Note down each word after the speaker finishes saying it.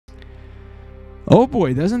Oh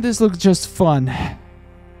boy, doesn't this look just fun?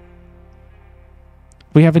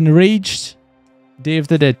 We have Enraged Day of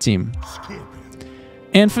the Dead team.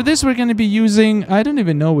 And for this, we're going to be using... I don't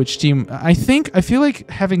even know which team. I feel like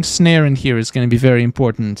having Snare in here is going to be very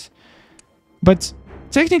important. But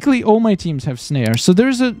technically, all my teams have Snare. So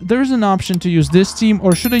there's an option to use this team,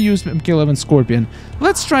 or should I use MK11 Scorpion?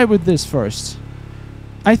 Let's try with this first.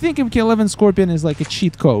 I think MK11 Scorpion is like a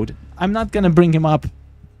cheat code. I'm not going to bring him out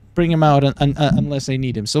unless I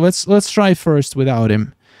need him. So let's try first without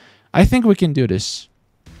him. I think we can do this.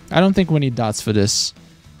 I don't think we need dots for this.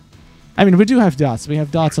 I mean, we do have dots. We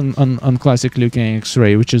have dots on classic Liu Kang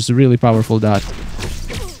X-Ray, which is a really powerful dot.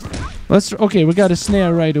 Okay, we got a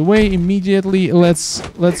Snare right away, immediately.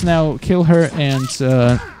 Let's now kill her, and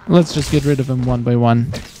let's just get rid of him one by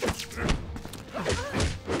one.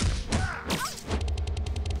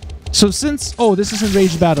 So since... Oh, this is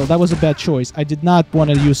Enraged Battle. That was a bad choice. I did not want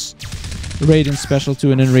to use Raiden Special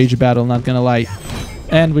to an Enraged Battle, not gonna lie.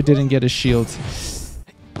 And we didn't get a shield.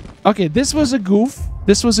 Okay, this was a goof.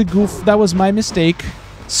 This was a goof. That was my mistake.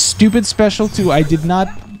 Stupid Special 2. I did not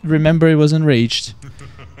remember it was Enraged.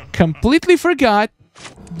 Completely forgot.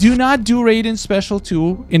 Do not do Raiden Special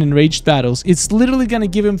 2 in Enraged battles. It's literally gonna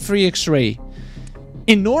give him 3 X-ray.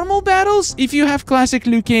 In normal battles, if you have classic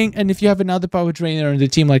Liu Kang and if you have another power trainer on the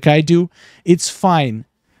team like I do, it's fine.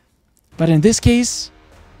 But in this case,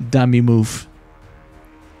 dummy move.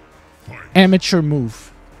 Amateur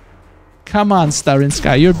move. Come on, Star in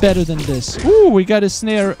Sky, you're better than this. Ooh, we got a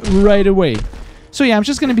Snare right away. So yeah, I'm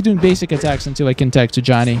just going to be doing basic attacks until I can tag to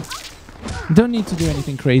Johnny. Don't need to do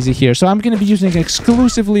anything crazy here. So I'm going to be using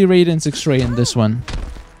exclusively Raiden's X-Ray in this one.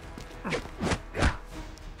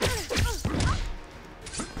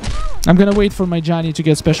 I'm going to wait for my Johnny to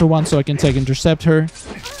get special 1 so I can tag Intercept her.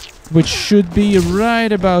 Which should be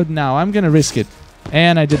right about now. I'm going to risk it.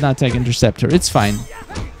 And I did not tag Intercept her. It's fine.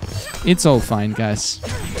 It's all fine, guys.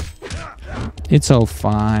 It's all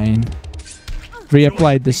fine.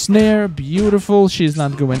 Reapplied the Snare. Beautiful. She's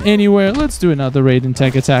not going anywhere. Let's do another Raiden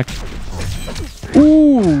tag attack.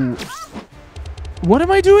 Ooh. What am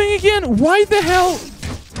I doing again? Why the hell?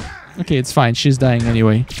 Okay, it's fine. She's dying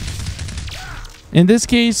anyway. In this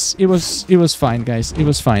case, it was fine, guys. It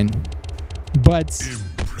was fine. But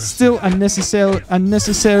still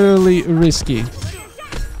unnecessarily risky.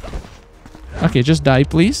 Okay, just die,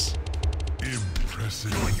 please.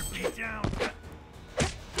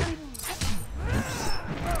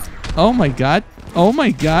 Oh my god. Oh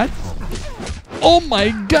my god. Oh my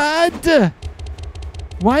god.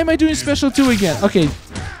 Why am I doing Special 2 again? Okay.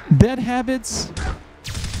 Bad habits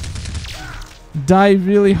die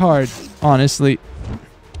really hard, honestly.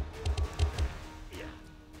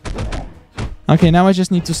 Okay, now I just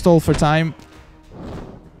need to stall for time.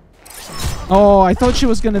 Oh, I thought she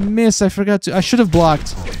was gonna miss. I forgot to... I should have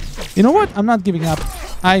blocked. You know what? I'm not giving up.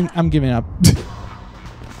 I'm giving up.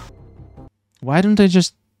 Why don't I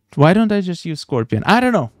just use Scorpion? I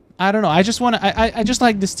don't know. I just want to... I just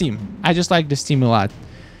like this team. I just like this team a lot.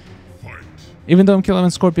 Even though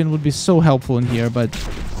MK11 Scorpion would be so helpful in here, but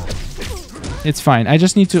it's fine. I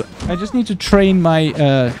just need to train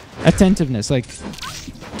my attentiveness, like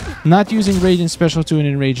not using Raiden Special 2 in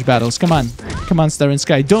Enraged battles. Come on, Star in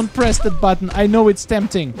Sky. Don't press that button. I know it's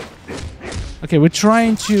tempting. Okay, we're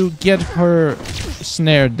trying to get her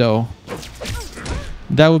snared though.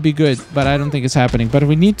 That would be good, but I don't think it's happening. But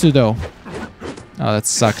we need to though. Oh, that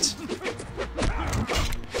sucked.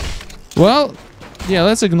 Well, yeah,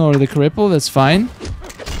 let's ignore the cripple. That's fine.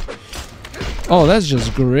 Oh, that's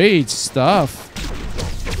just great stuff.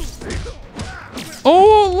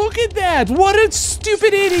 Oh, look at that! What a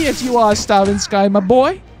stupid idiot you are, Star in Sky, my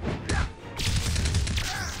boy.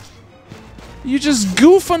 You just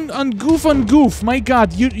goof on goof. My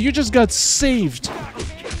god, you just got saved.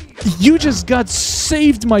 You just got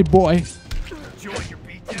saved, my boy.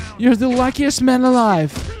 You're the luckiest man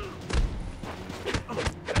alive.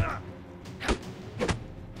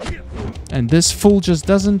 And this fool just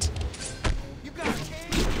doesn't...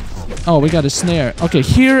 Oh, we got a snare. Okay,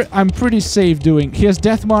 here I'm pretty safe doing... He has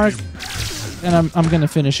Death Mark, and I'm gonna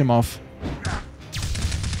finish him off.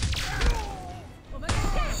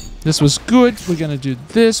 This was good. We're gonna do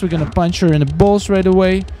this. We're gonna punch her in the balls right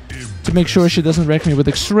away to make sure she doesn't wreck me with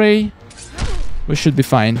X-Ray. We should be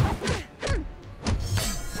fine.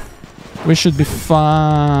 We should be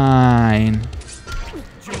fine.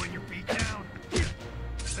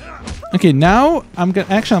 Okay, now I'm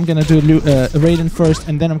gonna do Raiden first,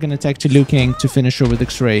 and then I'm gonna attack to Liu Kang to finish her with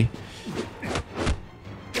X-Ray.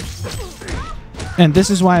 And this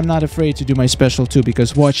is why I'm not afraid to do my special too,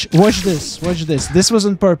 because watch this. This was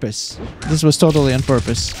on purpose. This was totally on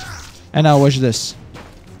purpose. And now watch this.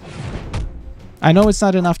 I know it's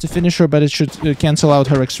not enough to finish her, but it should cancel out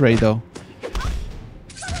her X-ray, though.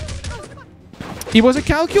 It was a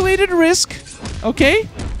calculated risk, okay?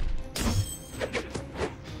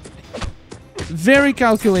 Very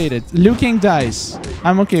calculated. Liu Kang dies.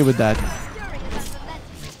 I'm okay with that.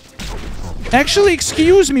 Actually,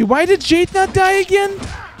 excuse me, why did Jade not die again?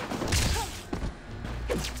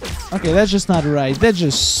 Okay, that's just not right. That's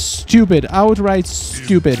just stupid. Outright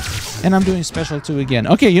stupid. And I'm doing special 2 again.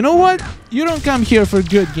 Okay, you know what? You don't come here for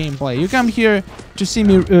good gameplay. You come here to see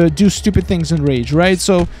me do stupid things in Rage, right?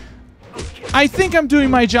 So, I think I'm doing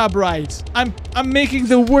my job right. I'm making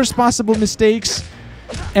the worst possible mistakes.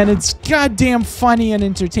 And it's goddamn funny and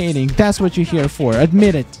entertaining. That's what you're here for.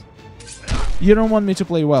 Admit it. You don't want me to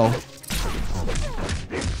play well.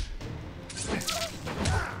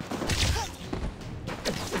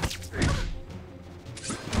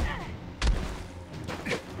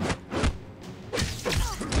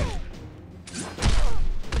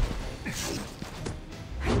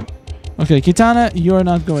 Okay, Kitana, you're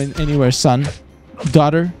not going anywhere, son.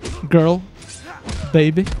 Daughter, girl,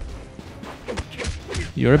 baby.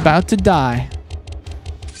 You're about to die.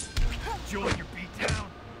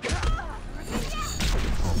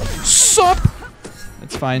 Sup?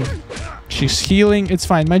 It's fine. She's healing. It's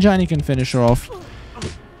fine. My Johnny can finish her off.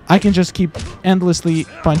 I can just keep endlessly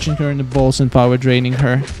punching her in the balls and power draining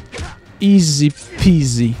her. Easy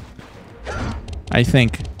peasy. I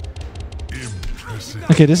think.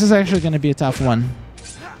 Okay, this is actually going to be a tough one.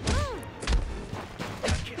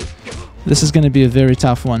 This is going to be a very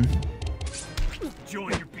tough one.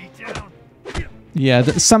 Yeah,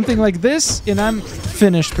 something like this, and I'm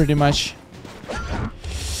finished pretty much.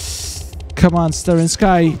 Come on, Starry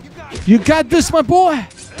Sky. You got this, my boy!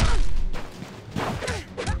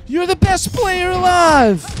 You're the best player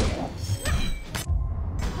alive!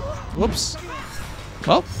 Whoops.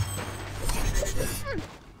 Well.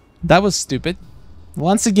 That was stupid.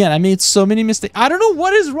 Once again, I made so many mistakes. I don't know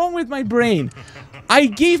what is wrong with my brain. I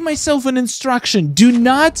gave myself an instruction. Do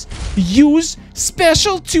not use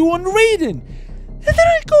Special 2 on Raiden. And then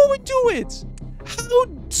I go and do it. How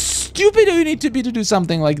stupid do you need to be to do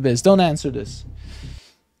something like this? Don't answer this.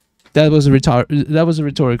 That was a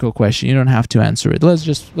rhetorical question. You don't have to answer it. Let's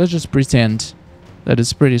just pretend that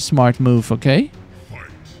it's a pretty smart move, okay?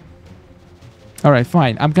 All right,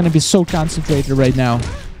 fine. I'm gonna be so concentrated right now.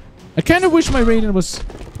 I kind of wish my Raiden was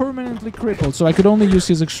permanently crippled, so I could only use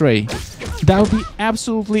his X-ray. That would be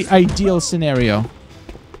absolutely ideal scenario.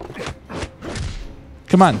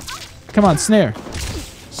 Come on. Come on, snare.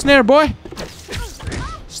 Snare, boy.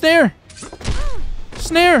 Snare.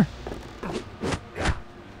 Snare.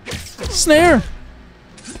 Snare.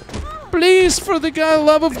 Please, for the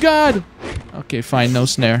love of God. Okay, fine, no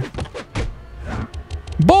snare.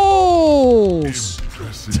 Balls!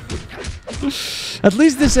 At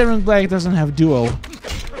least this Aaron Black doesn't have dual.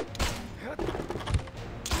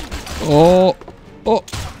 Oh. Oh.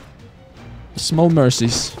 Small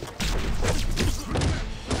mercies.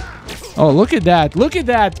 Oh, look at that. Look at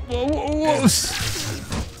that. Whoa, whoa,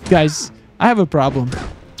 whoa. Guys, I have a problem.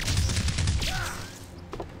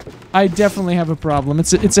 I definitely have a problem.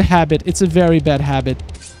 It's a habit. It's a very bad habit.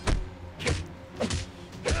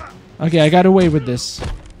 Okay, I got away with this.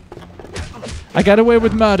 I got away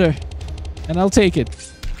with murder. And I'll take it.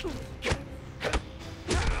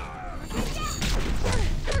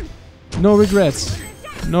 No regrets.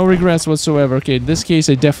 No regrets whatsoever. Okay, in this case,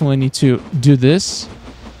 I definitely need to do this.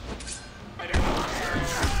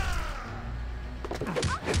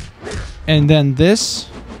 And then this.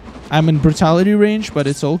 I'm in brutality range, but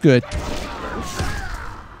it's all good.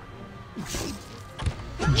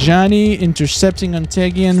 Johnny intercepting on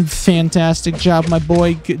Tegian. Fantastic job, my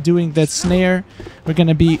boy, doing that snare. We're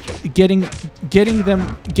gonna be getting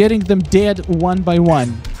them dead one by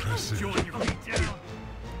one.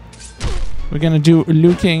 We're gonna do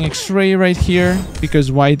Liu Kang X-ray right here,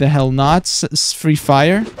 because why the hell not? Free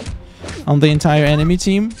fire on the entire enemy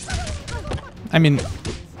team. I mean,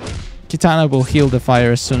 Kitana will heal the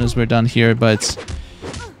fire as soon as we're done here, but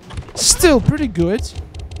still pretty good.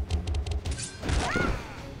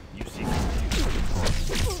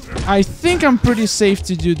 I think I'm pretty safe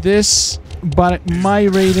to do this, but my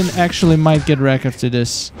Raiden actually might get wrecked after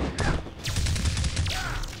this.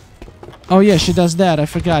 Oh yeah, she does that. I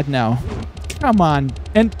forgot now. Come on.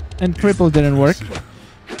 And cripple didn't work.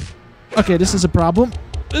 Okay, this is a problem.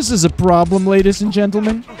 This is a problem, ladies and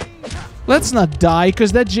gentlemen. Let's not die,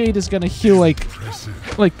 because that Jade is gonna heal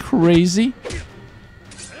like crazy.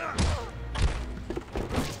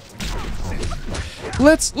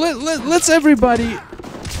 Let's everybody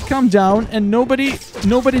come down and nobody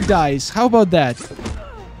dies. How about that?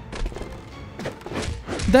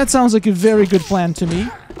 That sounds like a very good plan to me.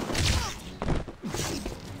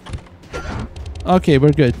 Okay,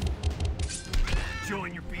 we're good.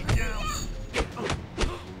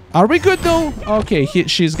 Are we good though? Okay,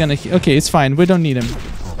 she's gonna... Okay, it's fine. We don't need him.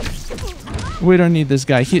 We don't need this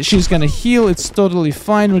guy. She's gonna heal. It's totally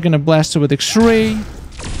fine. We're gonna blast her with X-ray.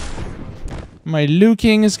 My Liu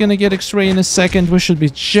King is gonna get X-ray in a second. We should be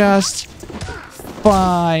just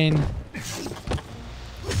fine.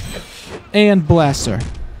 And blast her.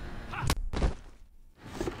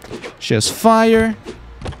 She has fire.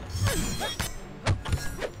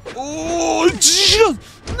 Oh,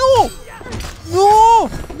 no! No!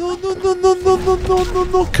 No, no, no, no, no, no, no, no,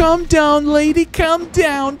 no. Calm down, lady. Calm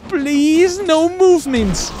down, please. No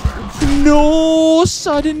movements. No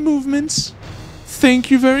sudden movements. Thank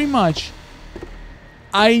you very much.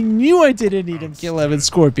 I knew I didn't need MK11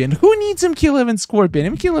 Scorpion. Who needs MK11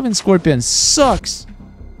 Scorpion? MK11 Scorpion sucks.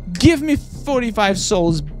 Give me 45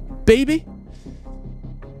 souls, baby.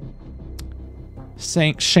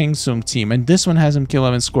 Shang Tsung team. And this one has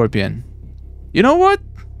MK11 Scorpion. You know what?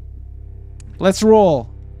 Let's roll.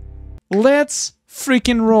 Let's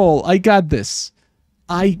freaking roll. I got this.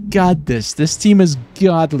 I got this. This team is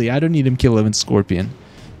godly. I don't need MK11 Scorpion.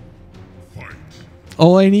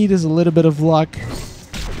 All I need is a little bit of luck.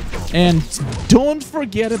 And don't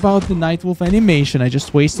forget about the Nightwolf animation. I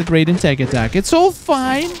just wasted Raiden tech attack. It's all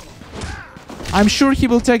fine. I'm sure he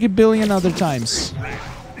will take a billion other times.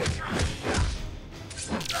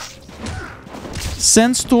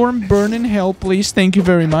 Sandstorm, burn in hell, please. Thank you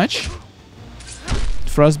very much.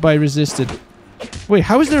 Frostbite resisted. Wait,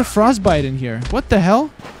 how is there a frostbite in here? What the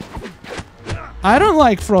hell? I don't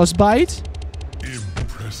like frostbite.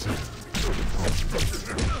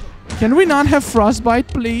 Can we not have frostbite,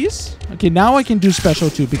 please? Okay, now I can do special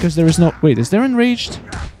too because there is no... Wait, is there enraged?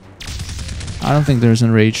 I don't think there's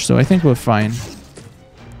enraged, so I think we're fine.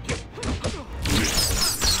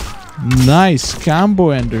 Nice combo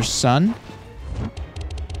ender, son.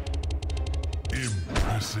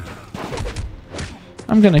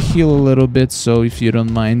 I'm gonna heal a little bit, so if you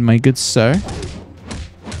don't mind, my good sir.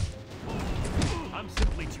 I'm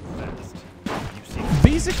simply too fast.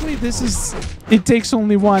 Basically, this is... It takes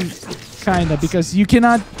only one, kinda, because you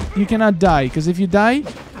cannot die. Because if you die,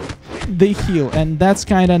 they heal, and that's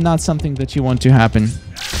kinda not something that you want to happen.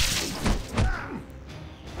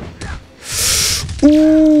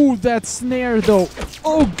 Ooh, that snare though.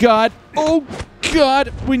 Oh god, oh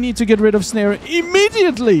god, we need to get rid of snare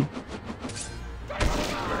immediately.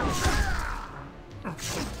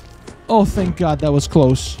 Oh, thank God, that was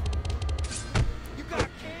close.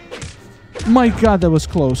 My God, that was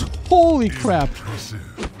close. Holy crap.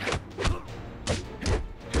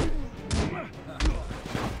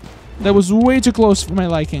 That was way too close for my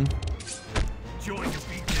liking.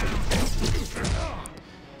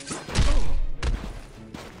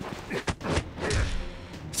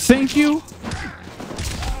 Thank you.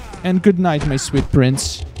 And good night, my sweet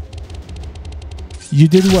prince. You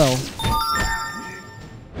did well.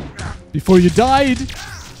 Before you died.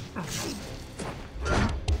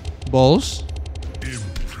 Balls.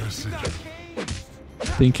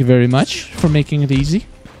 Thank you very much for making it easy.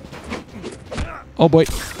 Oh boy.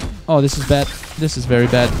 Oh, this is bad. This is very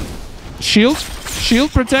bad. Shield?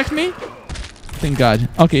 Shield, protect me? Thank God.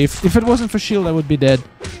 Okay, if it wasn't for shield, I would be dead.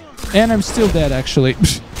 And I'm still dead, actually.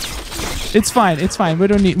 It's fine, it's fine. We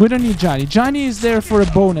don't need Johnny. Johnny is there for a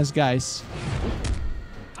bonus, guys.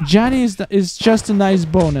 Johnny is just a nice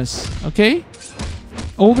bonus, okay?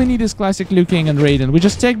 All we need is classic Liu Kang and Raiden. We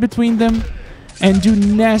just take between them and do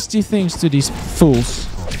nasty things to these fools.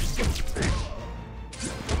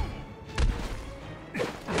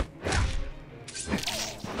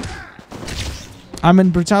 I'm in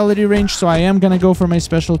brutality range, so I am gonna go for my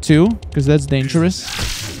special too, because that's dangerous.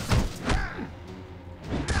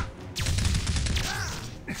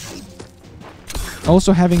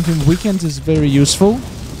 Also, having him weakened is very useful.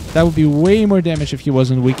 That would be way more damage if he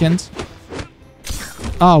wasn't weakened.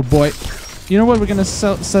 Oh boy. You know what? We're gonna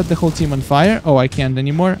set the whole team on fire. Oh, I can't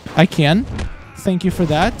anymore. I can. Thank you for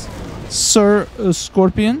that, Sir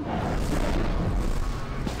Scorpion.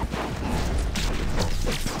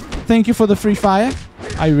 Thank you for the free fire.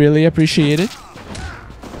 I really appreciate it.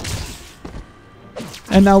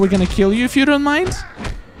 And now we're gonna kill you if you don't mind.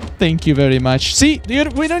 Thank you very much. See,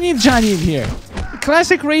 we don't need Johnny in here.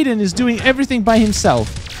 Classic Raiden is doing everything by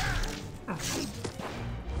himself.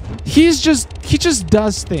 He just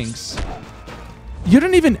does things. You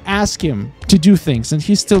don't even ask him to do things and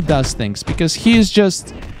he still does things because he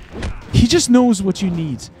just knows what you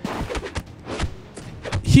need.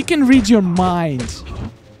 He can read your mind.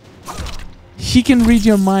 He can read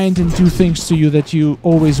your mind and do things to you that you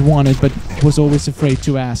always wanted but was always afraid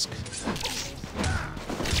to ask.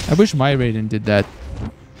 I wish my Raiden did that.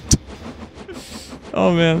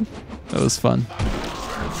 Oh man, that was fun.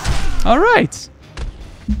 All right.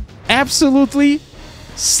 Absolutely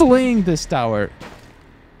slaying this tower.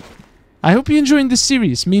 I hope you're enjoying this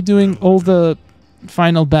series, me doing all the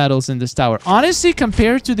final battles in this tower. Honestly,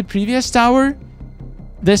 compared to the previous tower,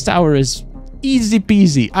 this tower is easy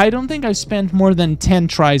peasy. I don't think I've spent more than 10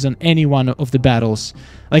 tries on any one of the battles.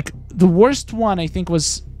 Like, the worst one, I think,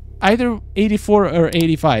 was either 84 or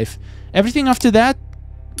 85. Everything after that,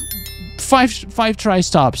 five try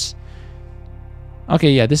stops.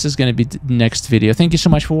 Okay, yeah, this is going to be the next video. Thank you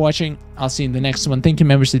so much for watching. I'll see you in the next one. Thank you,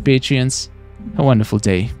 members and Patreons. Have a wonderful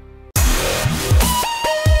day.